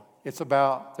people. It's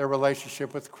about their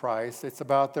relationship with Christ. It's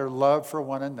about their love for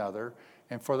one another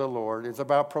and for the Lord. It's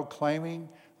about proclaiming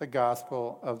the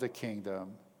gospel of the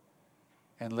kingdom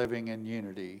and living in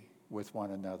unity with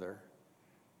one another.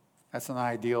 That's an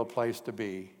ideal place to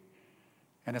be.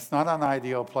 And it's not an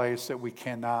ideal place that we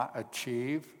cannot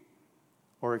achieve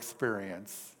or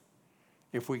experience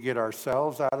if we get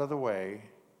ourselves out of the way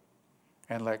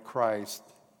and let Christ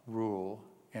rule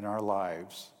in our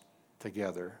lives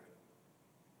together.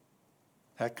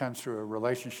 That comes through a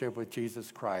relationship with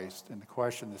Jesus Christ. And the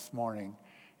question this morning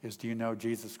is, do you know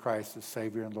Jesus Christ as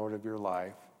Savior and Lord of your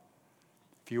life?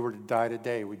 If you were to die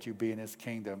today, would you be in his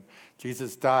kingdom?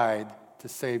 Jesus died to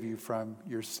save you from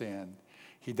your sin.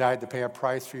 He died to pay a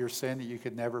price for your sin that you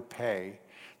could never pay,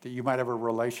 that you might have a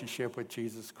relationship with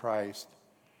Jesus Christ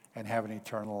and have an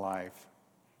eternal life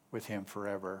with him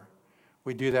forever.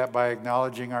 We do that by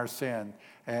acknowledging our sin,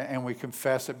 and we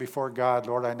confess it before God.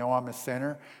 Lord, I know I'm a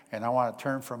sinner, and I want to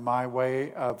turn from my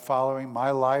way of following my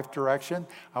life direction.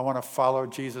 I want to follow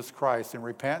Jesus Christ. In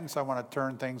repentance, I want to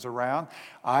turn things around.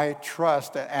 I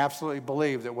trust and absolutely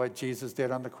believe that what Jesus did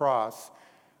on the cross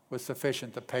was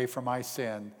sufficient to pay for my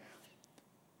sin.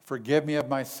 Forgive me of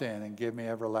my sin and give me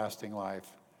everlasting life.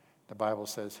 The Bible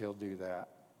says he'll do that.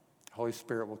 The Holy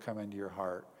Spirit will come into your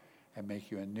heart and make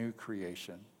you a new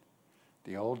creation.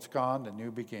 The old's gone, the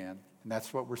new began. And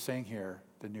that's what we're seeing here,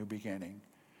 the new beginning.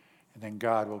 And then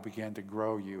God will begin to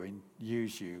grow you and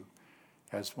use you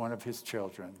as one of his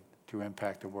children to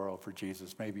impact the world for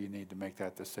Jesus. Maybe you need to make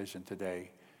that decision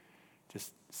today.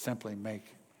 Just simply make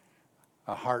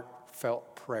a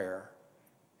heartfelt prayer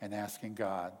and asking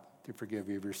God to forgive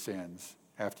you of your sins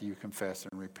after you confess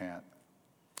and repent.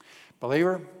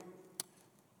 Believer,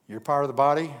 you're part of the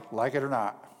body, like it or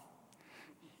not.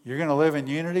 You're going to live in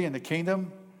unity in the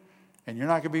kingdom, and you're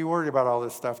not going to be worried about all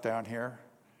this stuff down here.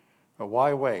 But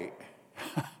why wait?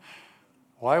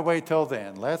 Why wait till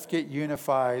then? Let's get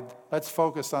unified. Let's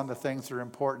focus on the things that are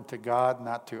important to God,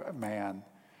 not to man.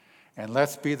 And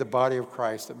let's be the body of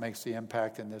Christ that makes the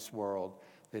impact in this world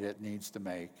that it needs to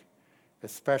make,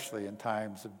 especially in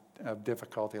times of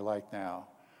difficulty like now,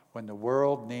 when the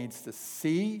world needs to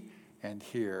see and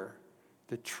hear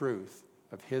the truth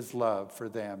of his love for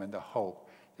them and the hope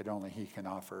that only he can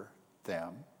offer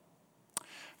them.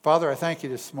 Father, I thank you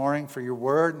this morning for your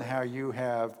word and how you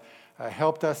have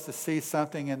helped us to see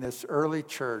something in this early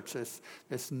church,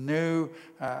 this new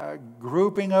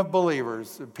grouping of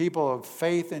believers, people of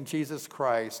faith in Jesus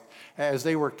Christ, as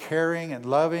they were caring and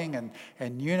loving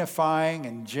and unifying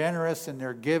and generous in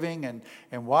their giving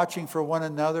and watching for one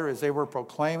another as they were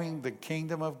proclaiming the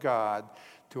kingdom of God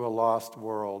to a lost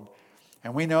world.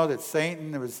 And we know that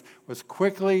Satan was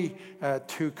quickly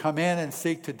to come in and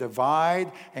seek to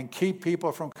divide and keep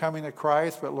people from coming to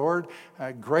Christ. But Lord,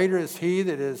 greater is he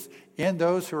that is in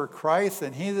those who are Christ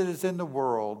than he that is in the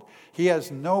world. He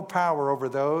has no power over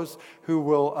those who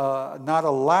will not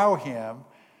allow him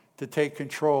to take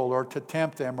control or to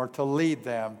tempt them or to lead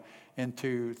them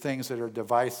into things that are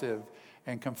divisive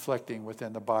and conflicting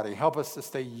within the body. Help us to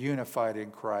stay unified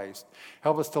in Christ.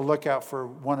 Help us to look out for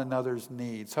one another's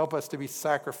needs. Help us to be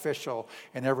sacrificial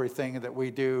in everything that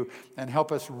we do. And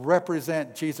help us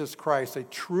represent Jesus Christ, a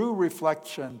true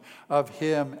reflection of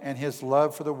him and his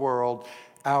love for the world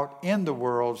out in the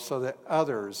world so that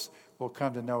others will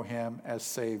come to know him as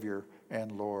Savior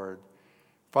and Lord.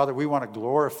 Father, we want to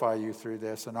glorify you through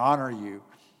this and honor you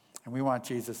And we want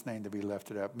Jesus' name to be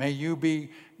lifted up. May you be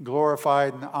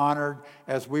glorified and honored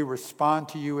as we respond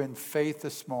to you in faith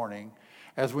this morning,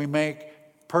 as we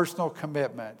make personal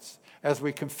commitments, as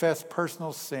we confess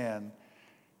personal sin,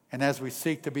 and as we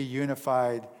seek to be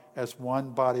unified as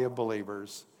one body of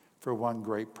believers for one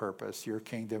great purpose, your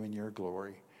kingdom and your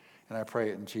glory. And I pray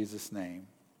it in Jesus' name.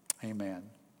 Amen.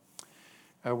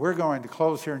 We're going to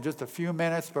close here in just a few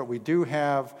minutes, but we do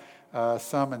have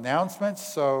some announcements.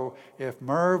 So if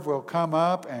Merv will come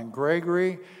up, and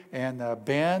Gregory and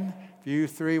Ben, if you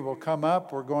three will come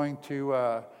up, we're going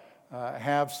to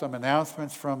have some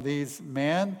announcements from these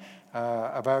men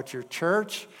about your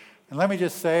church. And let me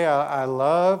just say, I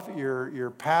love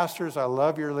your pastors. I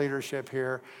love your leadership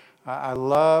here. I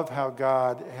love how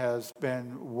God has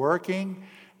been working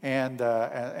and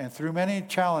through many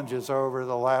challenges over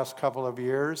the last couple of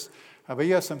years. But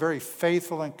you have some very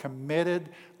faithful and committed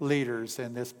leaders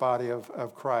in this body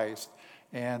of Christ.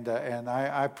 And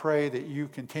I pray that you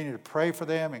continue to pray for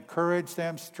them, encourage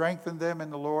them, strengthen them in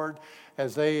the Lord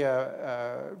as they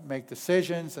make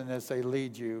decisions and as they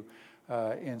lead you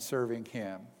in serving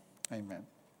Him. Amen.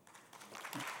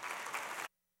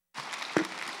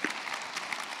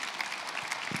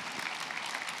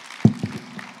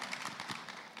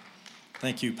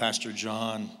 Thank you, Pastor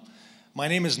John. My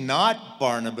name is not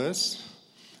Barnabas,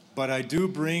 but I do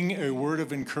bring a word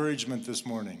of encouragement this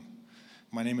morning.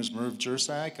 My name is Merv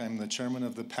Jersak. I'm the chairman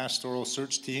of the pastoral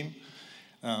search team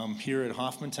here at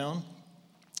Hoffmantown.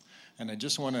 And I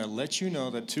just want to let you know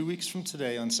that 2 weeks from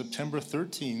today, on September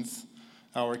 13th,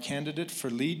 our candidate for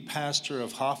lead pastor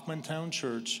of Hoffmantown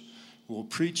Church will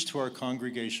preach to our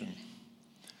congregation.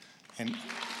 And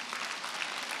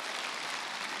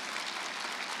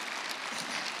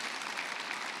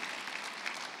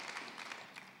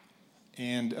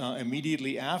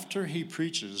immediately after he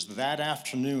preaches, that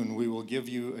afternoon, we will give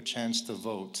you a chance to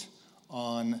vote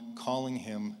on calling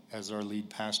him as our lead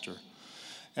pastor.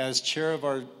 As chair of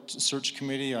our search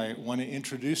committee, I want to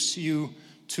introduce you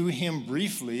to him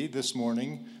briefly this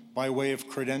morning by way of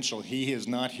credential. He is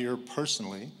not here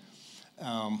personally.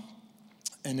 And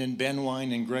then Ben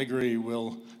Wine and Gregory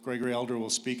Elder will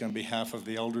speak on behalf of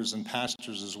the elders and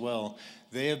pastors as well.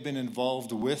 They have been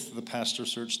involved with the pastor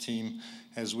search team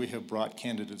as we have brought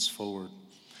candidates forward.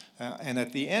 And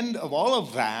at the end of all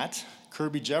of that,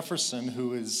 Kirby Jefferson,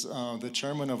 who is the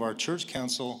chairman of our church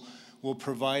council, will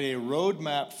provide a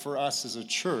roadmap for us as a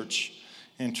church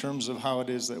in terms of how it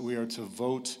is that we are to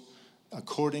vote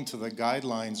according to the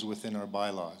guidelines within our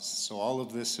bylaws. So all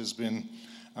of this has been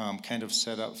kind of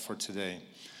set up for today.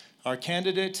 Our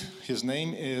candidate, his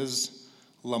name is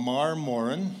Lamar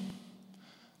Morin.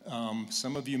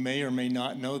 Some of you may or may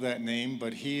not know that name,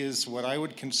 but he is what I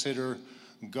would consider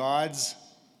God's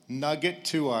nugget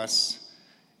to us,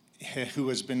 who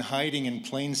has been hiding in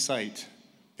plain sight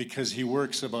because he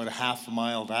works about a half a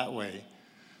mile that way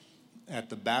at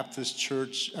the Baptist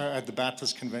Church, at the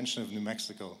Baptist Convention of New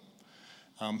Mexico.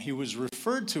 He was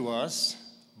referred to us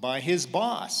by his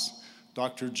boss,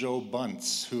 Dr. Joe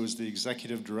Bunce, who is the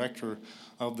executive director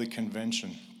of the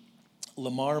convention.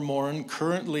 Lamar Morin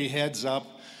currently heads up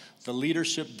the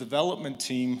leadership development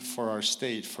team for our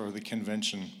state, for the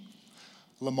convention.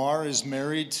 Lamar is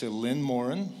married to Lynn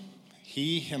Morin.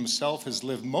 He himself has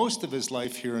lived most of his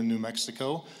life here in New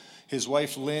Mexico. His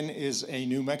wife Lynn is a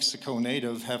New Mexico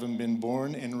native, having been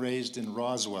born and raised in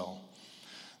Roswell.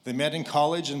 They met in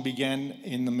college and began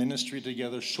in the ministry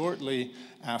together shortly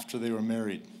after they were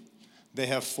married. They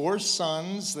have 4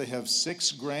 sons. They have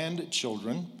 6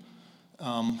 grandchildren.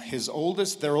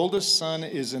 Their oldest son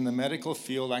is in the medical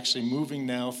field, actually moving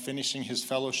now, finishing his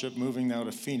fellowship, moving now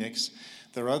to Phoenix.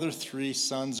 Their other 3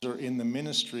 sons are in the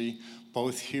ministry,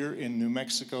 both here in New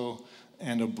Mexico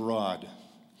and abroad.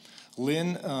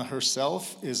 Lynn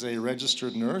herself is a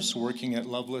registered nurse working at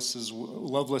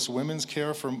Loveless Women's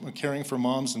Care, caring for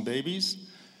moms and babies.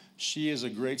 She is a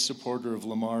great supporter of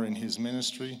Lamar in his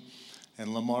ministry,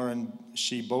 and Lamar and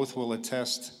she both will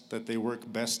attest that they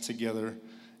work best together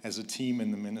as a team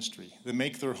in the ministry. They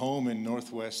make their home in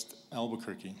Northwest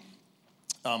Albuquerque.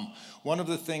 One of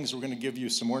the things, we're going to give you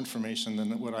some more information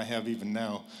than what I have even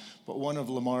now, but one of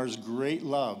Lamar's great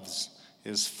loves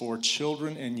is for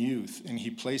children and youth, and he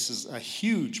places a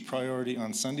huge priority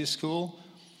on Sunday school,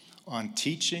 on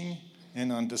teaching,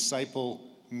 and on disciple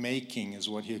making is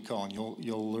what he'd call, and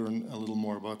you'll learn a little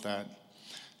more about that.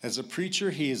 As a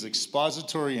preacher, he is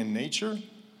expository in nature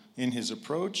in his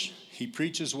approach. He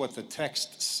preaches what the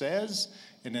text says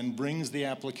and then brings the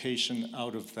application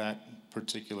out of that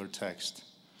particular text.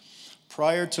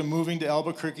 Prior to moving to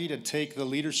Albuquerque to take the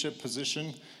leadership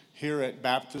position here at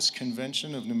Baptist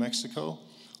Convention of New Mexico,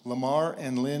 Lamar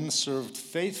and Lynn served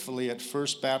faithfully at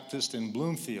First Baptist in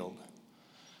Bloomfield.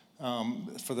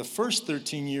 For the first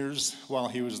 13 years while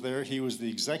he was there, he was the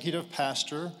executive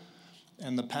pastor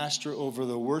and the pastor over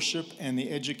the worship and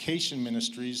the education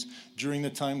ministries during the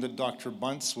time that Dr.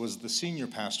 Bunce was the senior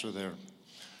pastor there.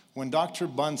 When Dr.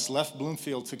 Bunce left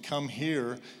Bloomfield to come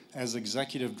here as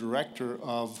executive director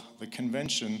of the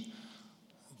convention,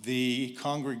 the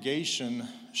congregation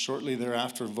shortly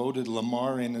thereafter voted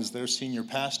Lamar in as their senior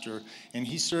pastor, and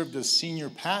he served as senior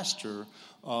pastor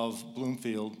of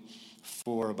Bloomfield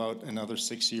for about another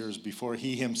 6 years before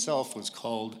he himself was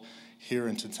called here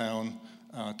into town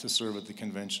to serve at the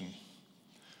convention.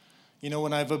 You know,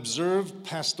 when I've observed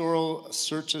pastoral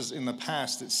searches in the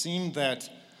past, it seemed that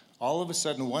all of a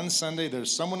sudden one Sunday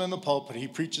there's someone in the pulpit, he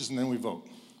preaches, and then we vote.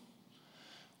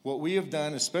 What we have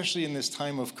done, especially in this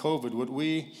time of COVID, what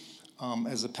we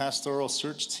as a pastoral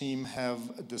search team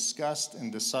have discussed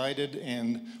and decided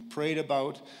and prayed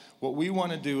about, what we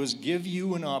want to do is give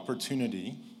you an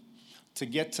opportunity to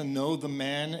get to know the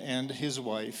man and his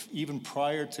wife even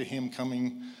prior to him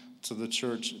coming to the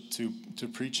church to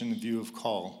preach in view of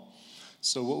call.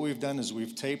 So what we've done is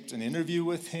we've taped an interview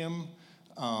with him.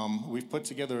 We've put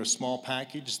together a small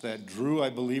package that Drew, I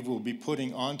believe, will be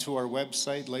putting onto our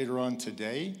website later on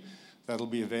today. That'll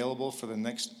be available for the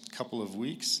next couple of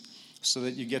weeks so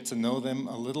that you get to know them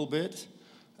a little bit.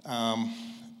 And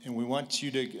we want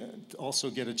you to also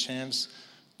get a chance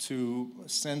to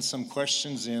send some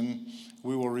questions in.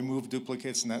 We will remove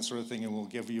duplicates and that sort of thing, and we'll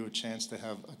give you a chance to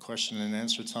have a question and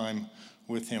answer time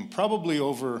with him, probably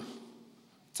over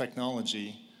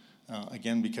technology,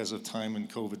 again, because of time and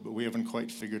COVID, but we haven't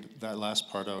quite figured that last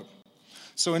part out.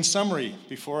 So in summary,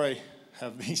 before I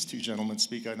have these two gentlemen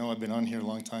speak, I know I've been on here a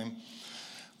long time,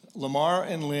 Lamar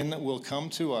and Lynn will come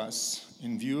to us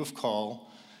in view of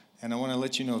call, and I want to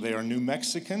let you know they are New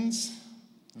Mexicans,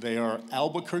 they are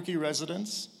Albuquerque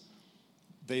residents,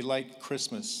 they like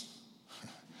Christmas.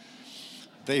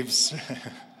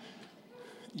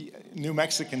 New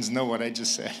Mexicans know what I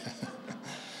just said.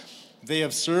 They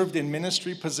have served in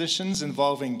ministry positions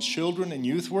involving children and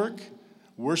youth work,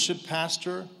 worship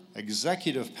pastor,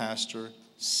 executive pastor,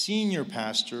 senior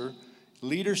pastor,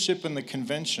 leadership in the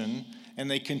convention, and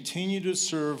they continue to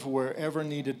serve wherever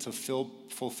needed to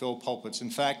fulfill pulpits. In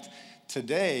fact,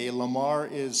 today, Lamar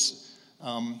is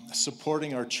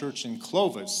supporting our church in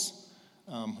Clovis,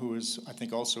 who is, I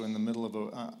think, also in the middle of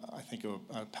a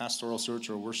pastoral search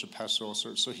or a worship pastoral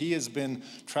search. So he has been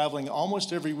traveling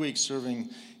almost every week serving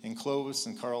in Clovis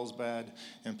and Carlsbad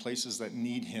and places that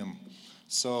need him.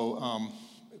 So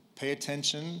pay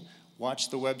attention,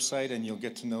 watch the website, and you'll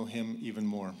get to know him even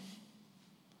more.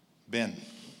 Ben.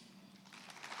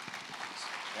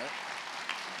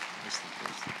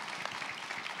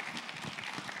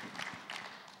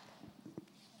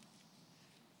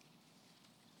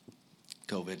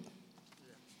 COVID.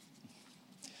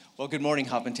 Well, good morning,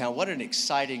 Hoffmantown. What an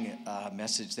exciting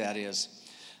message that is.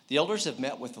 The elders have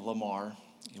met with Lamar.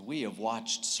 We have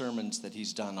watched sermons that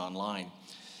he's done online,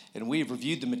 and we have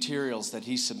reviewed the materials that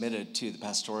he submitted to the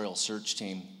pastoral search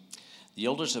team. The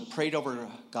elders have prayed over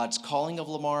God's calling of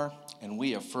Lamar, and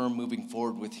we affirm moving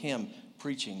forward with him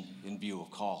preaching in view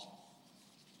of call.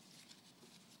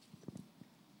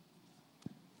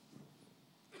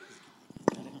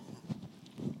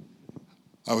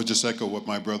 I would just echo what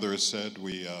my brother has said.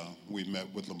 We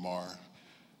met with Lamar,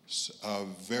 a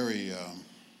very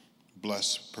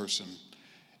blessed person,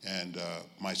 and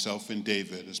myself and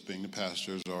David, as being the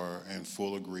pastors, are in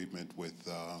full agreement with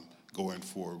going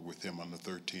forward with him on the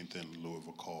 13th in lieu of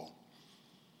a call.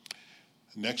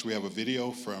 Next, we have a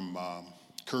video from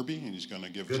Kirby, and he's going to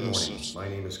give us. Good morning. My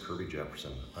name is Kirby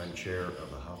Jefferson. I'm chair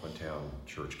of the Hoffmantown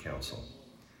Church Council.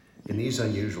 In these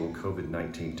unusual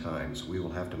COVID-19 times, we will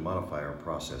have to modify our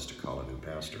process to call a new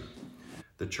pastor.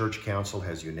 The Church Council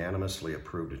has unanimously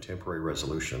approved a temporary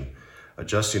resolution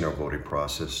adjusting our voting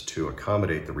process to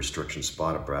accommodate the restrictions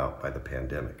brought about by the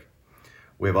pandemic.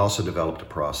 We have also developed a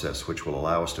process which will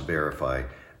allow us to verify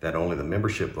that only the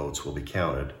membership votes will be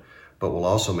counted, but will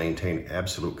also maintain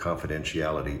absolute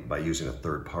confidentiality by using a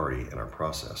third party in our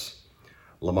process.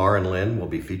 Lamar and Lynn will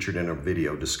be featured in a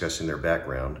video discussing their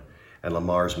background and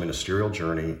Lamar's ministerial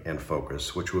journey and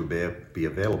focus, which will be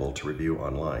available to review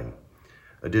online.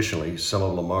 Additionally, some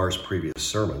of Lamar's previous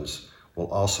sermons will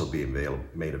also be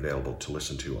made available to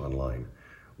listen to online.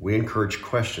 We encourage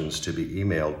questions to be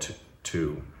emailed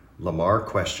to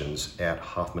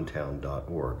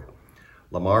lamarquestions@hoffmantown.org.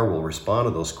 Lamar will respond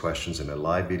to those questions in a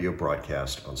live video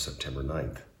broadcast on September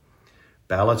 9th.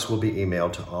 Ballots will be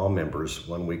emailed to all members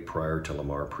 1 week prior to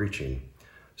Lamar preaching.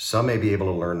 Some may be able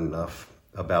to learn enough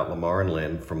about Lamar and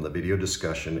Lynn from the video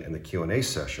discussion and the Q&A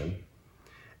session,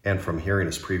 and from hearing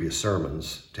his previous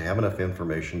sermons, to have enough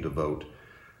information to vote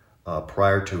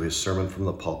prior to his sermon from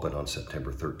the pulpit on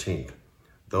September 13th.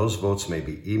 Those votes may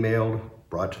be emailed,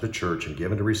 brought to the church and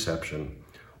given to reception,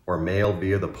 or mailed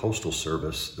via the postal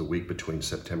service the week between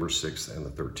September 6th and the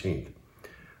 13th.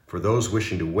 For those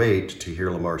wishing to wait to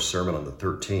hear Lamar's sermon on the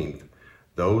 13th,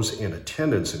 those in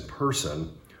attendance in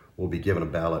person will be given a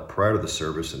ballot prior to the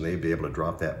service, and they'll be able to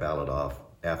drop that ballot off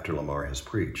after Lamar has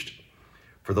preached.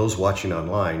 For those watching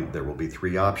online, there will be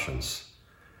 3 options.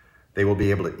 They will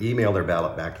be able to email their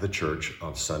ballot back to the church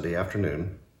on Sunday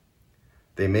afternoon.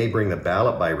 They may bring the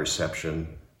ballot by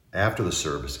reception after the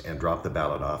service and drop the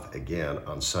ballot off again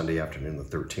on Sunday afternoon, the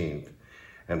 13th.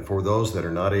 And for those that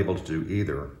are not able to do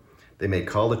either, they may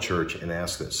call the church and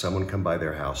ask that someone come by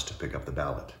their house to pick up the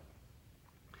ballot.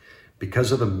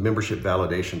 Because of the membership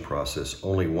validation process,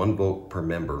 only 1 vote per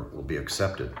member will be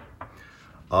accepted.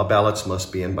 All ballots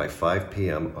must be in by 5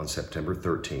 p.m. on September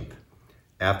 13th.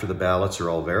 After the ballots are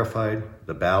all verified,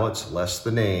 the ballots, less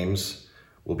the names,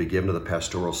 will be given to the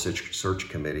Pastoral Search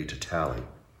Committee to tally.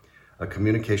 A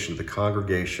communication to the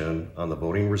congregation on the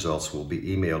voting results will be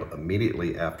emailed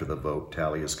immediately after the vote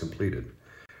tally is completed.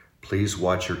 Please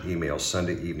watch your email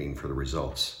Sunday evening for the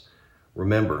results.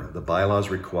 Remember, the bylaws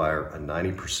require a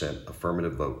 90%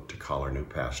 affirmative vote to call our new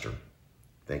pastor.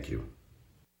 Thank you.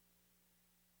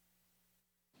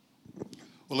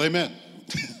 Well, amen.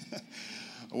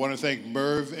 I want to thank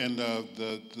Merv and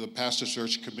the Pastor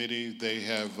Search Committee. They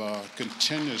have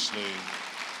continuously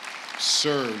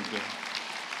served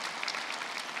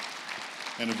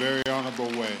in a very honorable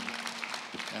way.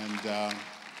 And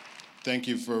thank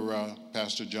you for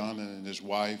Pastor John and his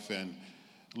wife. And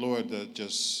Lord,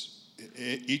 just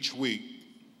each week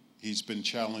he's been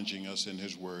challenging us in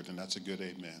his word, and that's a good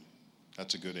amen.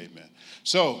 That's a good amen.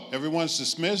 So everyone's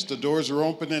dismissed. The doors are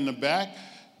open in the back.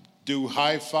 Do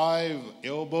high five,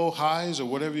 elbow highs, or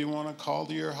whatever you want to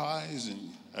call your highs. And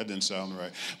that didn't sound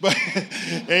right. But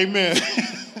amen.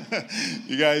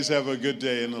 You guys have a good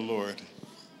day in the Lord.